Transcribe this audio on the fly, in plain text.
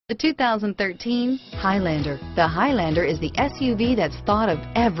The 2013 Highlander. The Highlander is the SUV that's thought of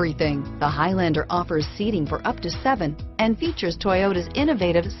everything. The Highlander offers seating for up to 7 and features Toyota's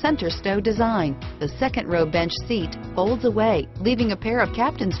innovative center stow design. The second row bench seat folds away, leaving a pair of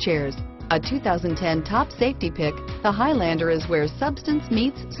captain's chairs. A 2010 top safety pick, the Highlander is where substance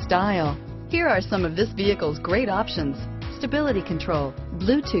meets style. Here are some of this vehicle's great options: stability control,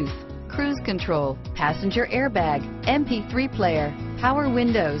 Bluetooth, cruise control, passenger airbag, MP3 player, power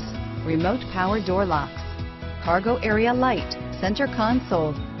windows, remote power door locks, cargo area light, center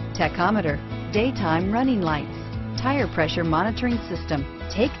console, tachometer, daytime running lights, tire pressure monitoring system.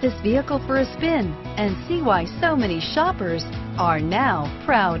 Take this vehicle for a spin and see why so many shoppers are now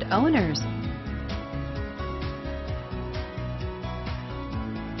proud owners.